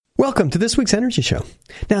Welcome to this week's Energy Show.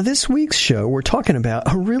 Now, this week's show, we're talking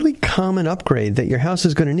about a really common upgrade that your house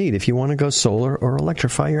is going to need if you want to go solar or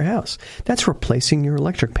electrify your house. That's replacing your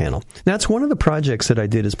electric panel. Now, it's one of the projects that I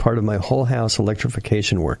did as part of my whole house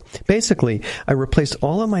electrification work. Basically, I replaced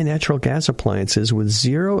all of my natural gas appliances with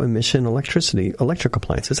zero-emission electric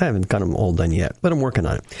appliances. I haven't got them all done yet, but I'm working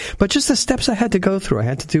on it. But just the steps I had to go through. I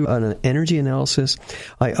had to do an energy analysis.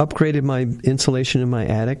 I upgraded my insulation in my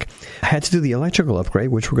attic. I had to do the electrical upgrade,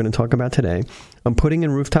 which we're going to talk about today. I'm putting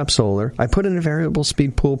in rooftop solar. I put in a variable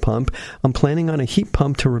speed pool pump. I'm planning on a heat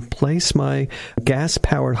pump to replace my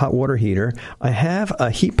gas-powered hot water heater. I have a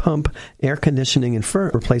heat pump, air conditioning, and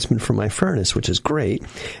replacement for my furnace, which is great.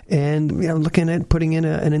 And looking at putting in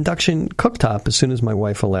an induction cooktop as soon as my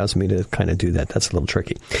wife allows me to kind of do that. That's a little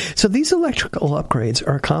tricky. So these electrical upgrades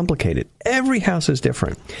are complicated. Every house is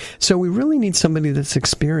different. So we really need somebody that's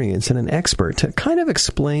experienced and an expert to kind of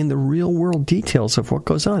explain the real-world details of what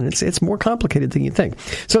goes on. It's more complicated than you think.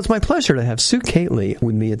 So it's my pleasure to have Sue Kateley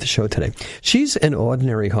with me at the show today. She's an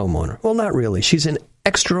ordinary homeowner. Well, not really. She's an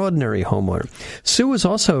extraordinary homeowner. Sue was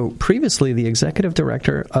also previously the executive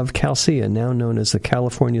director of CalSIA, now known as the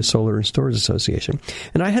California Solar and Storage Association.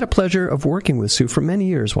 And I had a pleasure of working with Sue for many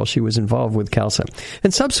years while she was involved with CalSIA.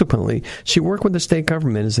 And subsequently, she worked with the state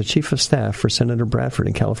government as the chief of staff for Senator Bradford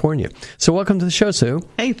in California. So welcome to the show, Sue.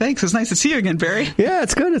 Hey, thanks. It's nice to see you again, Barry. Yeah,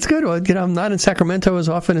 it's good. It's good. Well, I'm not in Sacramento as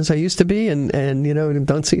often as I used to be and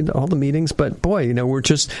don't see all the meetings. But boy,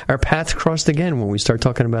 our paths crossed again when we start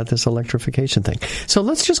talking about this electrification thing. So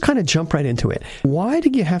let's just kind of jump right into it. Why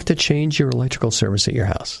did you have to change your electrical service at your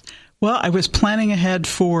house? Well, I was planning ahead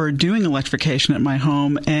for doing electrification at my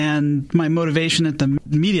home, and my motivation at the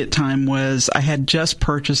immediate time was I had just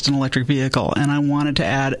purchased an electric vehicle, and I wanted to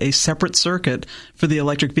add a separate circuit for the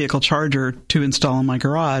electric vehicle charger to install in my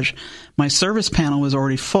garage. My service panel was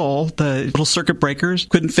already full. The little circuit breakers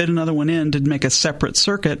couldn't fit another one in to make a separate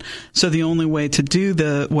circuit, so the only way to do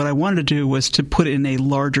what I wanted to do was to put in a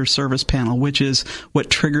larger service panel, which is what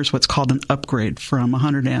triggers what's called an upgrade from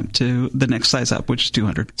 100 amp to the next size up, which is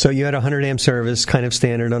 200. So you had a 100 amp service, kind of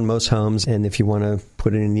standard on most homes, and if you want to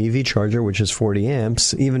put in an EV charger, which is 40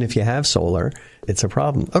 amps, even if you have solar, it's a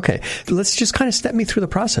problem. Okay, let's just kind of step me through the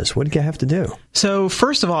process. What did you have to do? So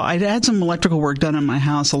first of all, I'd had some electrical work done in my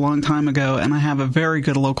house a long time ago, and I have a very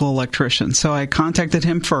good local electrician. So I contacted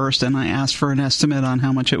him first, and I asked for an estimate on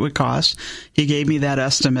how much it would cost. He gave me that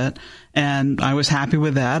estimate, and I was happy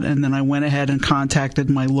with that. And then I went ahead and contacted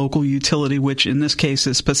my local utility, which in this case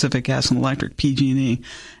is Pacific Gas and Electric, PG&E.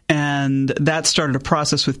 And that started a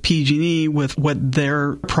process with PG&E with what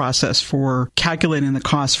their process for calculating the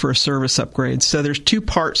cost for a service upgrade. So there's two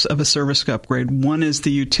parts of a service upgrade. One is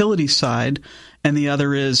the utility side, and the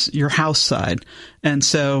other is your house side. And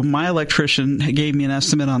so my electrician gave me an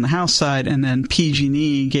estimate on the house side, and then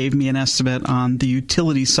PG&E gave me an estimate on the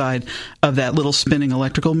utility side of that little spinning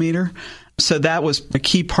electrical meter. So that was a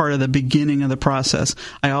key part of the beginning of the process.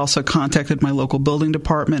 I also contacted my local building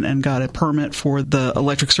department and got a permit for the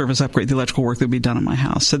electric service upgrade, the electrical work that would be done in my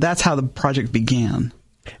house. So that's how the project began.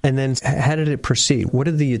 And then how did it proceed? What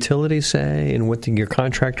did the utilities say, and what did your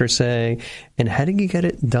contractor say, and how did you get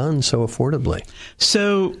it done so affordably?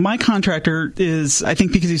 So my contractor is, I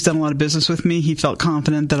think because he's done a lot of business with me, he felt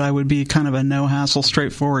confident that I would be kind of a no-hassle,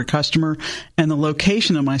 straightforward customer. And the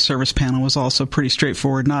location of my service panel was also pretty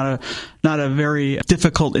straightforward, not a very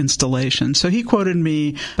difficult installation. So he quoted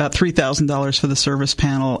me about $3,000 for the service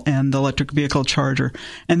panel and the electric vehicle charger.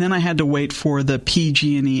 And then I had to wait for the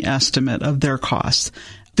PG&E estimate of their costs.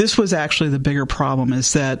 This was actually the bigger problem,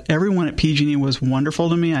 is that everyone at PG&E was wonderful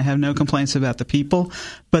to me. I have no complaints about the people,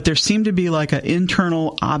 but there seemed to be like an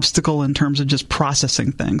internal obstacle in terms of just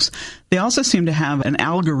processing things. They also seem to have an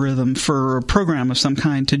algorithm for a program of some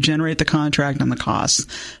kind to generate the contract and the costs.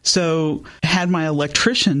 So had my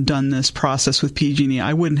electrician done this process with PG&E,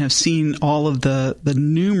 I wouldn't have seen all of the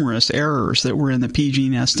numerous errors that were in the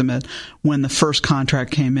PG&E estimate when the first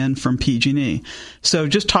contract came in from PG&E. So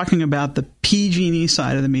just talking about the PG&E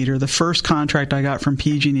side of the meter, the first contract I got from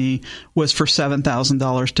PG&E was for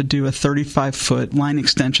 $7,000 to do a 35-foot line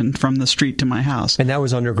extension from the street to my house. And that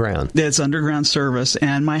was underground? It's underground service.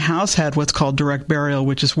 And my house had what's called direct burial,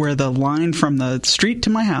 which is where the line from the street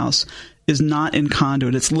to my house is not in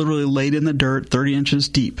conduit. It's literally laid in the dirt 30 inches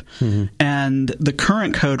deep. Mm-hmm. And the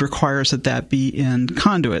current code requires that be in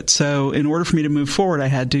conduit. So in order for me to move forward, I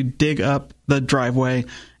had to dig up the driveway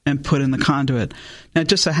and put in the conduit. Now, it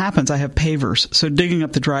just so happens I have pavers, so digging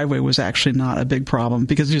up the driveway was actually not a big problem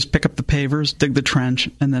because you just pick up the pavers, dig the trench,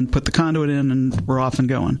 and then put the conduit in, and we're off and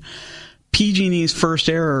going. PG&E's first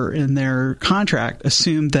error in their contract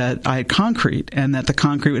assumed that I had concrete and that the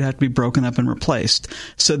concrete would have to be broken up and replaced.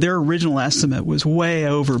 So their original estimate was way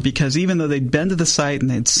over because even though they'd been to the site and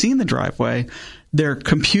they'd seen the driveway, their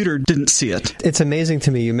computer didn't see it. It's amazing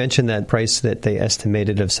to me. You mentioned that price that they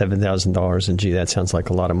estimated of $7,000, and gee, that sounds like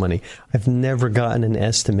a lot of money. I've never gotten an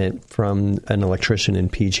estimate from an electrician in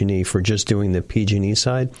PG&E for just doing the PG&E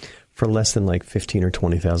side for less than like $15,000 or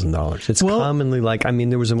 $20,000. It's commonly like, I mean,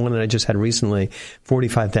 there was one that I just had recently,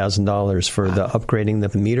 $45,000 for the upgrading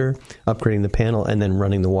the meter, upgrading the panel, and then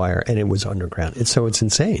running the wire, and it was underground. It's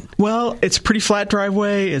insane. Well, it's a pretty flat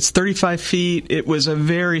driveway. It's 35 feet. It was a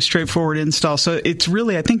very straightforward install. So it's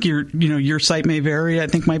really, I think your site may vary. I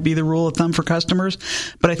think might be the rule of thumb for customers.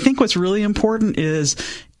 But I think what's really important is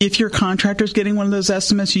if your contractor's getting one of those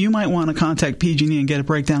estimates, you might want to contact PG&E and get a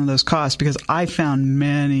breakdown of those costs because I found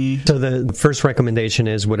many. So the first recommendation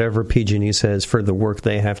is whatever PG&E says for the work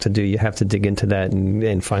they have to do, you have to dig into that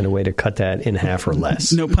and find a way to cut that in half or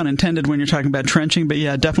less. No pun intended when you're talking about trenching, but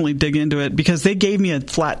yeah, definitely dig into it because they gave me a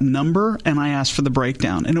flat number and I asked for the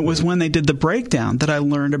breakdown. And it was when they did the breakdown that I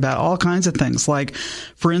learned about all kinds of things. Like,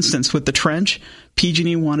 for instance, with the trench,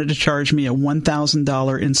 PG&E wanted to charge me a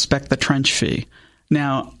 $1,000 inspect the trench fee.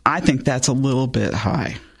 Now, I think that's a little bit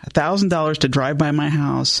high. $1,000 to drive by my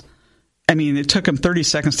house. I mean, it took them 30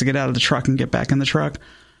 seconds to get out of the truck and get back in the truck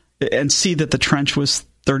and see that the trench was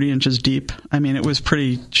 30 inches deep. I mean, it was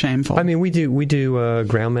pretty shameful. I mean, we do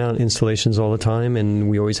ground mount installations all the time,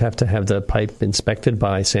 and we always have to have the pipe inspected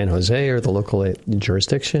by San Jose or the local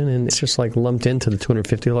jurisdiction, and it's just like lumped into the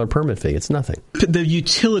 $250 permit fee. It's nothing. The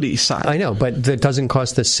utility side. I know, but that doesn't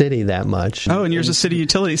cost the city that much. Oh, and yours a city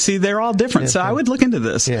utility. See, they're all different, so I would look into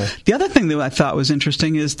this. Yeah. The other thing that I thought was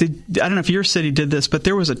interesting is, I don't know if your city did this, but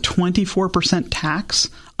there was a 24%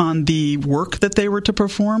 tax on the work that they were to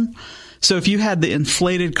perform. So if you had the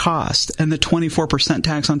inflated cost and the 24%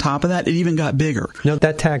 tax on top of that, it even got bigger. No,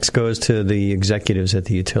 that tax goes to the executives at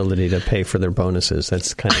the utility to pay for their bonuses.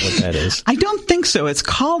 That's kind of what that is. I don't think so. It's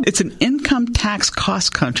an income tax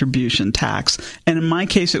cost contribution tax. And in my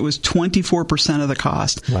case, it was 24% of the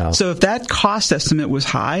cost. Wow. So if that cost estimate was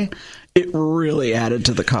high, it really added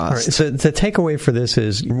to the cost. All right, so the takeaway for this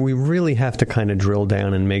is we really have to kind of drill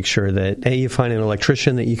down and make sure that, A, you find an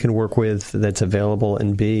electrician that you can work with that's available,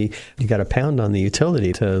 and B, you got to pound on the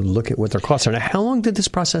utility to look at what their costs are. Now, how long did this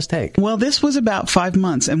process take? Well, this was about 5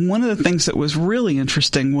 months, and one of the things that was really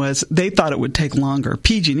interesting was they thought it would take longer.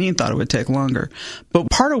 PG&E thought it would take longer. But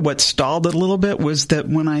part of what stalled it a little bit was that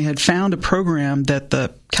when I had found a program that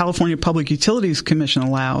the California Public Utilities Commission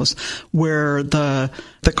allows where the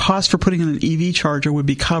cost for putting in an EV charger would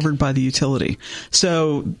be covered by the utility.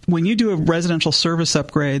 So when you do a residential service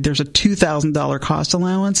upgrade, there's a $2,000 cost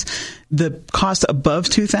allowance. The cost above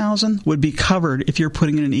 $2,000 would be covered if you're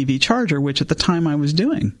putting in an EV charger, which at the time I was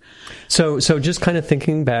doing. So just kind of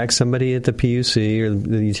thinking back, somebody at the PUC or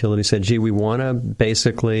the utility said, gee, we want to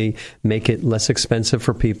basically make it less expensive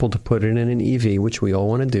for people to put it in an EV, which we all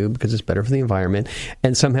want to do because it's better for the environment.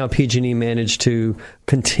 And somehow PG&E managed to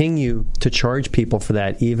continue to charge people for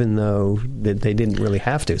that, even though they didn't really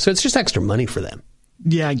have to. So it's just extra money for them.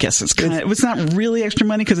 Yeah, I guess it's not really extra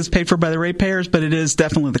money because it's paid for by the ratepayers, but it is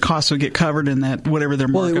definitely the cost would get covered in that whatever their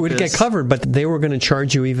markup is. Well, it would get covered, but they were going to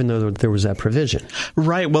charge you even though there was that provision.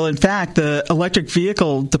 Right. Well, in fact, the electric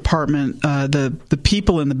vehicle department, the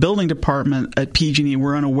people in the building department at PG&E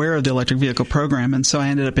were unaware of the electric vehicle program, and so I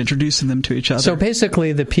ended up introducing them to each other. So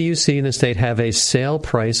basically, the PUC and the state have a sale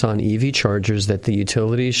price on EV chargers that the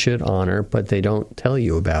utilities should honor, but they don't tell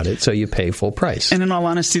you about it, so you pay full price. And in all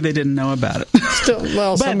honesty, they didn't know about it.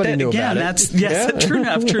 Well, somebody knew about it. True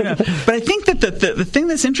enough. But I think that the thing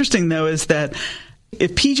that's interesting, though, is that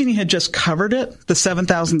if PG&E had just covered it, the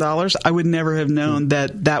 $7,000, I would never have known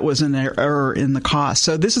that was an error in the cost.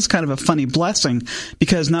 So this is kind of a funny blessing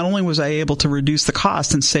because not only was I able to reduce the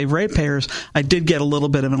cost and save ratepayers, I did get a little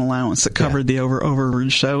bit of an allowance that covered the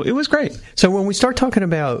overage. So it was great. So when we start talking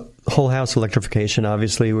about whole house electrification,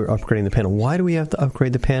 obviously we're upgrading the panel. Why do we have to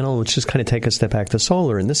upgrade the panel? Let's just kind of take a step back to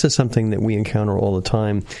solar. And this is something that we encounter all the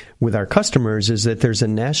time with our customers, is that there's a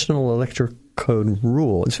national electric code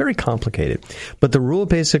rule. It's very complicated, but the rule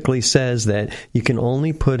basically says that you can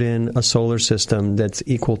only put in a solar system that's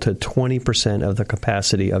equal to 20% of the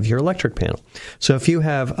capacity of your electric panel. So if you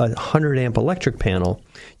have a 100 amp electric panel,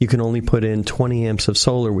 you can only put in 20 amps of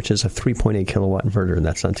solar, which is a 3.8 kilowatt inverter, and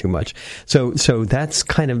that's not too much. So that's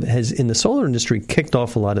kind of has, in the solar industry, kicked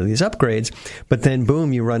off a lot of these upgrades, but then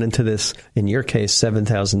boom, you run into this, in your case,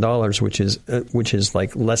 $7,000, which is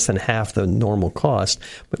like less than half the normal cost,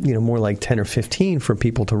 but more like 10 or 2015 for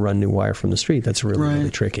people to run new wire from the street. That's really,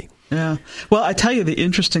 really tricky. Yeah. Well, I tell you, the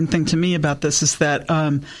interesting thing to me about this is that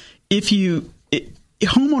homeowners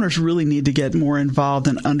really need to get more involved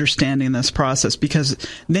in understanding this process, because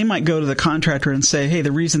they might go to the contractor and say, hey,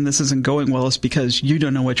 the reason this isn't going well is because you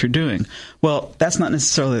don't know what you're doing. Well, that's not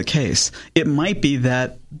necessarily the case. It might be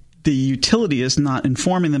that the utility is not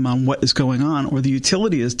informing them on what is going on, or the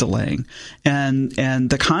utility is delaying, and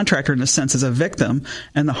the contractor, in a sense, is a victim,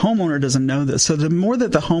 and the homeowner doesn't know this. So the more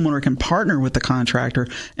that the homeowner can partner with the contractor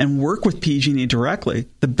and work with PG&E directly,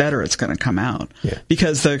 the better it's going to come out. Yeah.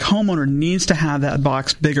 Because the homeowner needs to have that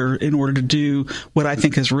box bigger in order to do what I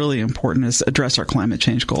think is really important, is address our climate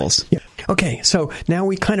change goals. Yeah. Okay, so now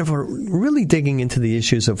we kind of are really digging into the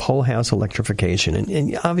issues of whole house electrification.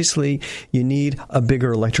 And obviously, you need a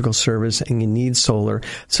bigger electrical service and you need solar.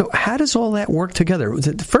 So how does all that work together?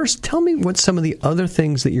 First, tell me what some of the other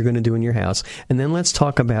things that you're going to do in your house, and then let's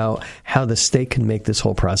talk about how the state can make this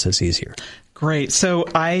whole process easier. Great. So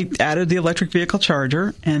I added the electric vehicle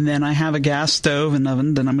charger, and then I have a gas stove and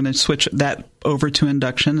oven. Then I'm going to switch that over to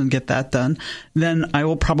induction and get that done. Then I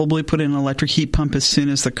will probably put in an electric heat pump as soon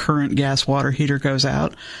as the current gas water heater goes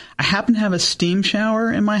out. I happen to have a steam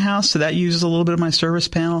shower in my house, so that uses a little bit of my service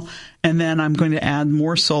panel. And then I'm going to add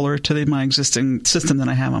more solar to my existing system that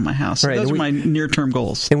I have on my house. So right. Those are my near-term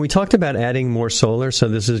goals. And we talked about adding more solar, so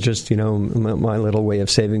this is just, my little way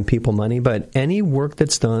of saving people money. But any work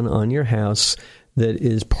that's done on your house that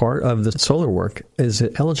is part of the solar work is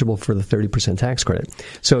eligible for the 30% tax credit.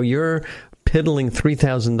 So you're piddling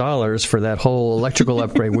 $3,000 for that whole electrical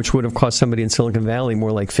upgrade, which would have cost somebody in Silicon Valley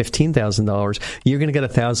more like $15,000. You're going to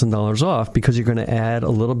get $1,000 off because you're going to add a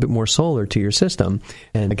little bit more solar to your system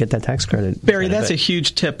and get that tax credit. Barry, that's a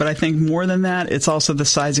huge tip, but I think more than that, it's also the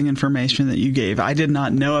sizing information that you gave. I did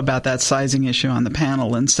not know about that sizing issue on the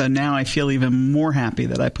panel, and so now I feel even more happy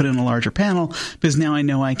that I put in a larger panel, because now I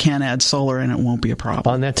know I can add solar and it won't be a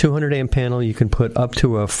problem. On that 200 amp panel, you can put up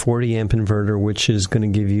to a 40 amp inverter, which is going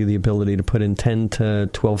to give you the ability to put in 10 to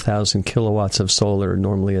 12,000 kilowatts of solar,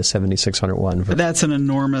 normally a 7,600 watt inverter. That's an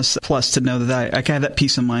enormous plus to know that I can have that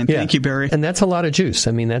peace of mind. Yeah. Thank you, Barry. And that's a lot of juice.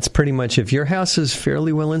 I mean, that's pretty much, if your house is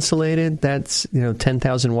fairly well insulated, that's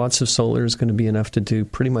 10,000 watts of solar is going to be enough to do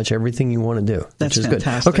pretty much everything you want to do. That's which is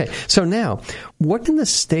fantastic. Good. Okay, so now, what can the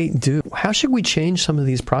state do? How should we change some of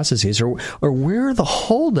these processes, or where are the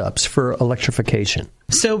holdups for electrification?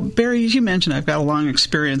 So, Barry, as you mentioned, I've got a long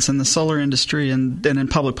experience in the solar industry and in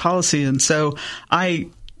public policy, and so I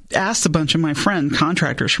asked a bunch of my friend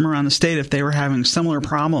contractors from around the state if they were having similar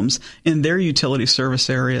problems in their utility service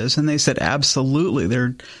areas, and they said absolutely.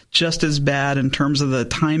 They're just as bad in terms of the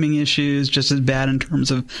timing issues, just as bad in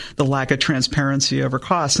terms of the lack of transparency over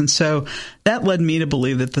costs. And so that led me to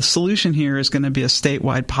believe that the solution here is going to be a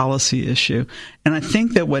statewide policy issue. And I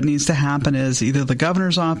think that what needs to happen is either the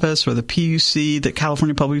governor's office or the PUC, the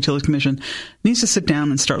California Public Utilities Commission, needs to sit down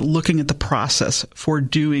and start looking at the process for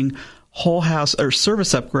doing whole house or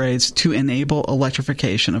service upgrades to enable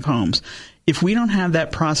electrification of homes. If we don't have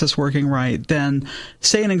that process working right, then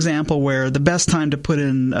say an example where the best time to put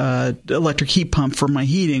in electric heat pump for my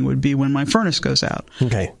heating would be when my furnace goes out.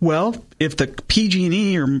 Okay. Well, if the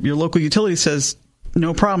PG&E or your local utility says,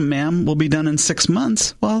 no problem, ma'am, we'll be done in 6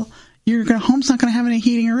 months, well, your home's not going to have any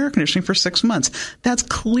heating or air conditioning for 6 months. That's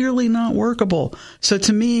clearly not workable. So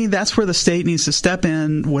to me, that's where the state needs to step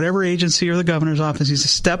in. Whatever agency or the governor's office needs to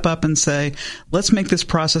step up and say, let's make this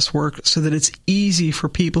process work so that it's easy for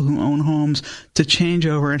people who own homes to change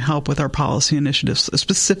over and help with our policy initiatives,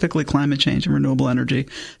 specifically climate change and renewable energy.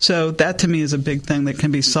 So that to me is a big thing that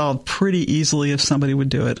can be solved pretty easily if somebody would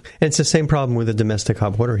do it. It's the same problem with a domestic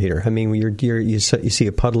hot water heater. I mean, you see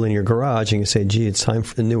a puddle in your garage and you say, gee, it's time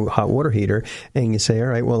for a new hot water heater, and you say, all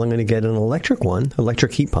right, well, I'm going to get an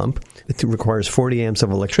electric heat pump. It requires 40 amps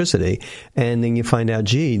of electricity, and then you find out,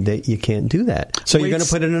 gee, that you can't do that. So you're going to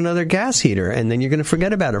put in another gas heater, and then you're going to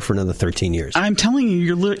forget about it for another 13 years. I'm telling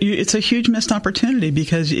you, it's a huge missed opportunity,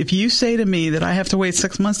 because if you say to me that I have to wait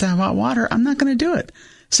 6 months to have hot water, I'm not going to do it.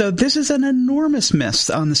 So this is an enormous miss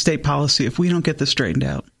on the state policy if we don't get this straightened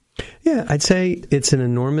out. Yeah, I'd say it's an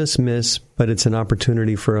enormous miss, but it's an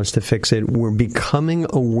opportunity for us to fix it. We're becoming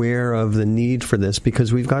aware of the need for this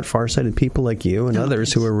because we've got farsighted people like you and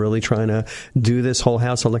others who are really trying to do this whole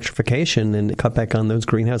house electrification and cut back on those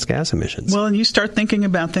greenhouse gas emissions. Well, and you start thinking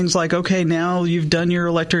about things like, okay, now you've done your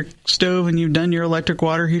electric stove and you've done your electric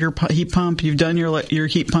water heater heat pump, you've done your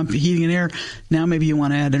heat pump heating and air. Now maybe you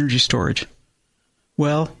want to add energy storage.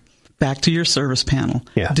 Well, back to your service panel.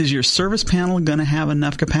 Yeah. Does your service panel going to have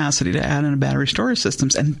enough capacity to add in a battery storage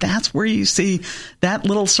systems? And that's where you see that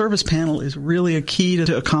little service panel is really a key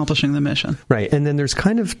to accomplishing the mission. Right. And then there's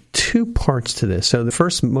kind of two parts to this. So the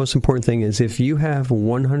first most important thing is if you have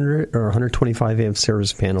 100 or 125 amp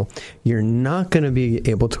service panel, you're not going to be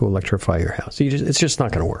able to electrify your house. It's just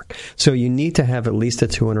not going to work. So you need to have at least a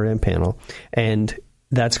 200 amp panel, and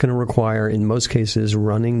that's going to require, in most cases,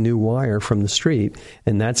 running new wire from the street,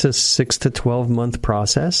 and that's a 6 to 12 month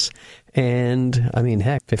process. And I mean,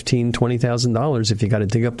 heck, $15,000, $20,000 if you got to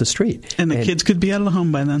dig up the street. And the kids could be out of the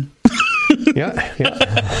home by then. Yeah.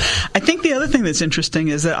 I think the other thing that's interesting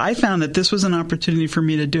is that I found that this was an opportunity for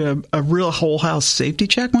me to do a real whole house safety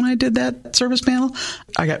check when I did that service panel.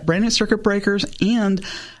 I got brand new circuit breakers, and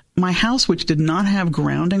my house, which did not have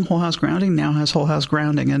grounding, whole house grounding, now has whole house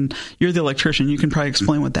grounding. And you're the electrician. You can probably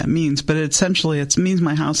explain what that means. But essentially, it means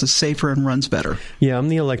my house is safer and runs better. Yeah, I'm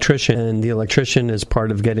the electrician. And the electrician is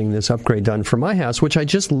part of getting this upgrade done for my house, which I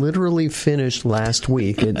just literally finished last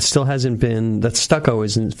week. It still hasn't been, the stucco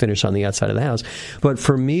isn't finished on the outside of the house. But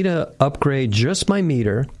for me to upgrade just my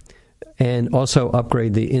meter and also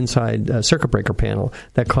upgrade the inside circuit breaker panel,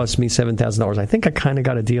 that cost me $7,000. I think I kind of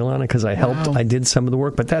got a deal on it because I helped. Wow. I did some of the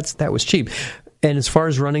work, but that was cheap. And as far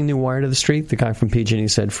as running new wire to the street, the guy from PG&E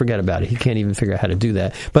said, forget about it. He can't even figure out how to do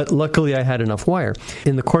that. But luckily, I had enough wire.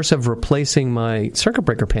 In the course of replacing my circuit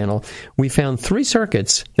breaker panel, we found 3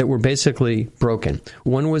 circuits that were basically broken.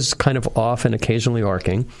 One was kind of off and occasionally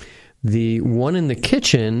arcing. The one in the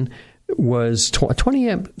kitchen was a 20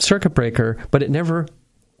 amp circuit breaker, but it never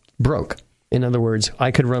broke. In other words,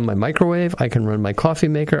 I could run my microwave, I can run my coffee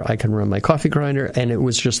maker, I can run my coffee grinder, and it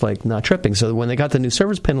was just like not tripping. So when they got the new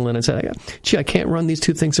service panel in, I said, gee, I can't run these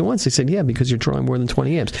two things at once. They said, yeah, because you're drawing more than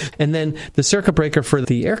 20 amps. And then the circuit breaker for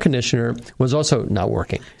the air conditioner was also not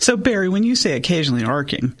working. So Barry, when you say occasionally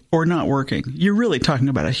arcing or not working, you're really talking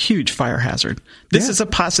about a huge fire hazard. This is a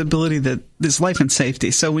possibility that is life and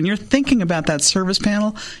safety. So when you're thinking about that service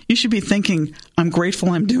panel, you should be thinking, I'm grateful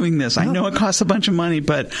I'm doing this. I know it costs a bunch of money,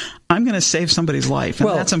 but I'm going to save somebody's life, and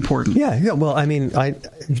that's important. Yeah. Well, I mean,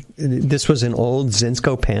 this was an old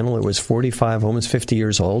Zinsco panel. It was 45, almost 50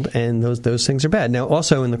 years old, and those things are bad. Now,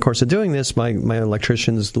 also in the course of doing this, my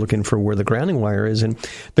electrician's looking for where the grounding wire is, and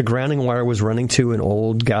the grounding wire was running to an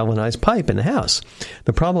old galvanized pipe in the house.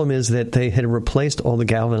 The problem is that they had replaced all the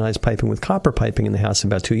galvanized piping with copper piping in the house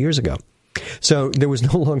about 2 years ago. So there was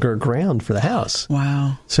no longer a ground for the house.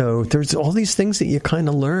 Wow. So there's all these things that you kind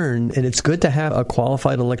of learn, and it's good to have a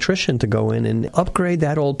qualified electrician to go in and upgrade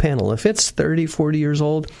that old panel. If it's 30, 40 years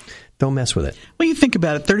old, don't mess with it. Well, you think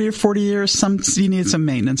about it, 30 or 40 years, you need some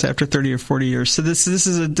maintenance after 30 or 40 years. So this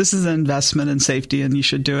is an investment in safety, and you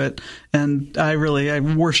should do it. And I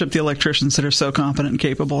worship the electricians that are so competent and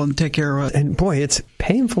capable and take care of it. And boy, it's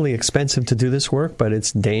painfully expensive to do this work, but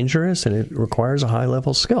it's dangerous and it requires a high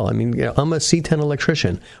level skill. I mean, I'm a C10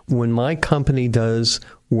 electrician. When my company does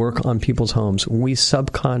work on people's homes, we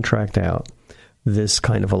subcontract out this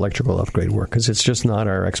kind of electrical upgrade work because it's just not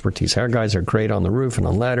our expertise. Our guys are great on the roof and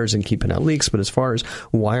on ladders and keeping out leaks, but as far as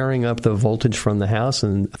wiring up the voltage from the house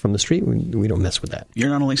and from the street, we don't mess with that. You're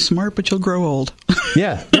not only smart, but you'll grow old.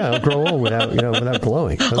 Yeah, I'll grow old without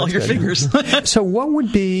glowing. So all your fingers. So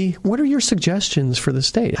what are your suggestions for the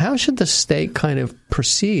state? How should the state kind of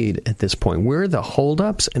proceed at this point? Where are the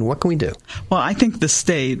holdups and what can we do? Well, I think the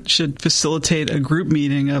state should facilitate a group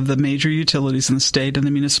meeting of the major utilities in the state and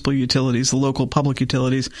the municipal utilities, the local public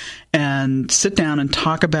utilities, and sit down and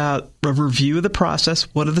talk about a review of the process,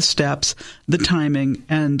 what are the steps, the timing,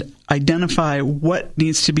 and identify what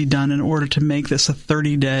needs to be done in order to make this a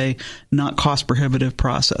 30-day, not cost-prohibitive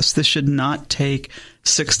process. This should not take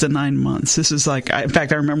 6 to 9 months. This is like, in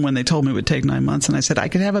fact, I remember when they told me it would take 9 months, and I said, I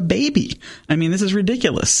could have a baby. I mean, this is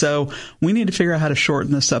ridiculous. So we need to figure out how to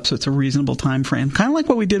shorten this up so it's a reasonable time frame, kind of like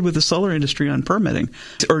what we did with the solar industry on permitting.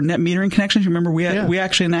 Or net metering connections. Remember, we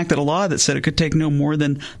actually enacted a law that said it could take no more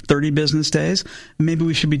than 30 business days. Maybe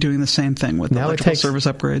we should be doing the same thing with electrical service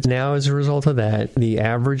upgrades. Now, as a result of that, the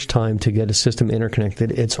average time to get a system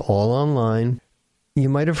interconnected, it's all online. You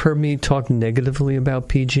might have heard me talk negatively about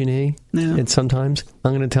PG&E and sometimes.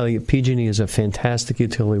 I'm going to tell you, PG&E is a fantastic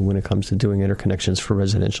utility when it comes to doing interconnections for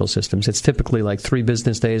residential systems. It's typically like 3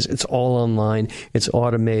 business days. It's all online. It's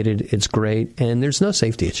automated. It's great. And there's no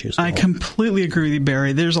safety issues. I completely agree with you,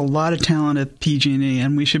 Barry. There's a lot of talent at PG&E,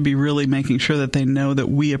 and we should be really making sure that they know that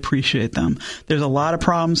we appreciate them. There's a lot of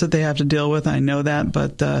problems that they have to deal with. I know that,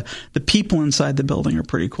 but the people inside the building are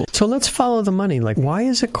pretty cool. So let's follow the money. Like, why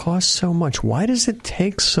does it cost so much? Why does it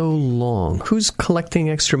take so long? Who's collecting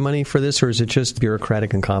extra money for this, or is it just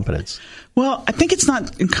bureaucratic incompetence? Well, I think it's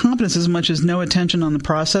not incompetence as much as no attention on the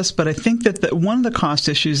process, but I think that one of the cost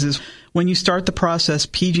issues is when you start the process,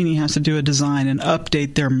 PG&E has to do a design and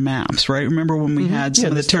update their maps, right? Remember when we had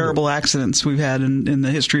some of the terrible accidents we've had in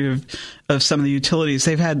the history of some of the utilities?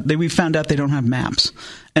 We found out they don't have maps.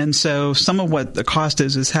 And so some of what the cost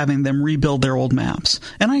is having them rebuild their old maps.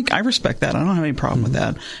 And I respect that. I don't have any problem with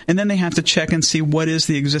that. And then they have to check and see what is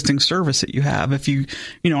the existing service that you have. If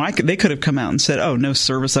they could have come out and said, oh, no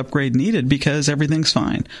service upgrade needed because everything's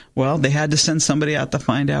fine. Well, they had to send somebody out to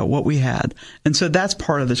find out what we had. And so that's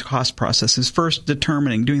part of the cost process, is first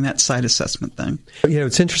doing that site assessment thing.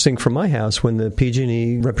 It's interesting for my house when the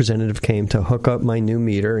PG&E representative came to hook up my new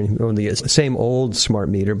meter, and the same old smart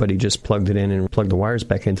meter, but he just plugged it in and plugged the wires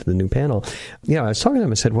back into the new panel. I was talking to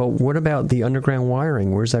him. I said, well, what about the underground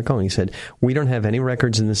wiring? Where's that going? He said, we don't have any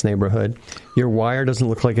records in this neighborhood. Your wire doesn't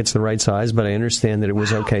look like it's the right size, but I understand that it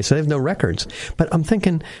was okay. So they have no records. But I'm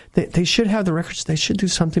thinking they should have the records. They should do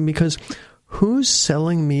something, because who's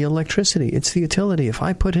selling me electricity? It's the utility. If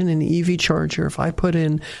I put in an EV charger, if I put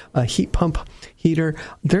in a heat pump heater,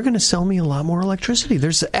 they're going to sell me a lot more electricity.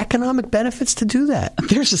 There's economic benefits to do that.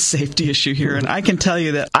 There's a safety issue here. And I can tell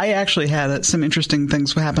you that I actually had some interesting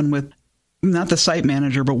things happen with not the site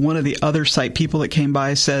manager, but one of the other site people that came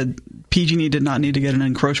by said PG&E did not need to get an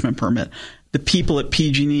encroachment permit. The people at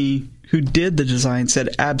PG&E who did the design said,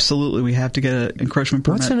 absolutely, we have to get an encroachment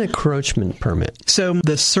permit. What's an encroachment permit? So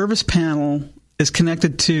the service panel is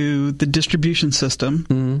connected to the distribution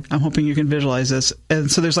system. I'm hoping you can visualize this.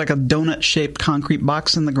 And so there's like a donut-shaped concrete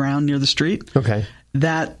box in the ground near the street. Okay.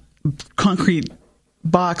 That concrete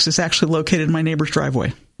box is actually located in my neighbor's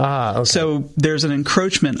driveway. Okay. So there's an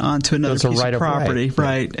encroachment onto another piece of property,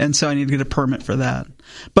 right? Yeah. And so I need to get a permit for that.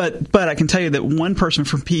 But I can tell you that one person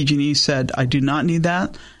from PG&E said, I do not need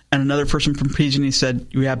that. And another person from PG&E said,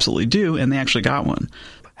 we absolutely do, and they actually got one.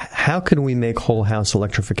 How can we make whole house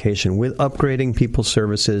electrification with upgrading people's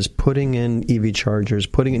services, putting in EV chargers,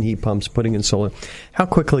 putting in heat pumps, putting in solar? How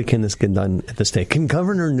quickly can this get done at the state? Can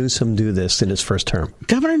Governor Newsom do this in his first term?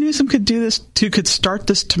 Governor Newsom could do this too, could start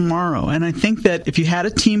this tomorrow. And I think that if you had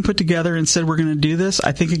a team put together and said, we're going to do this,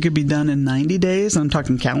 I think it could be done in 90 days. I'm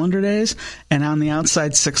talking calendar days, and on the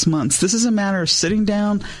outside 6 months. This is a matter of sitting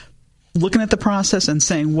down, looking at the process and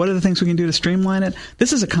saying, what are the things we can do to streamline it?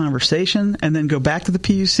 This is a conversation, and then go back to the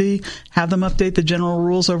PUC, have them update the general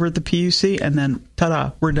rules over at the PUC, and then,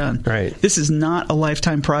 ta-da, we're done. Right. This is not a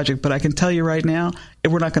lifetime project, but I can tell you right now,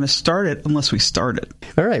 we're not going to start it unless we start it.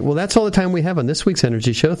 All right. Well, that's all the time we have on this week's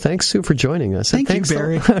Energy Show. Thanks, Sue, for joining us. Thank you,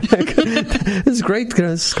 Barry. This is great.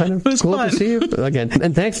 It's kind of cool to see you again.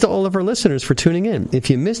 And thanks to all of our listeners for tuning in. If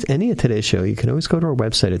you missed any of today's show, you can always go to our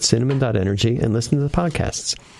website at cinnamon.energy and listen to the podcasts.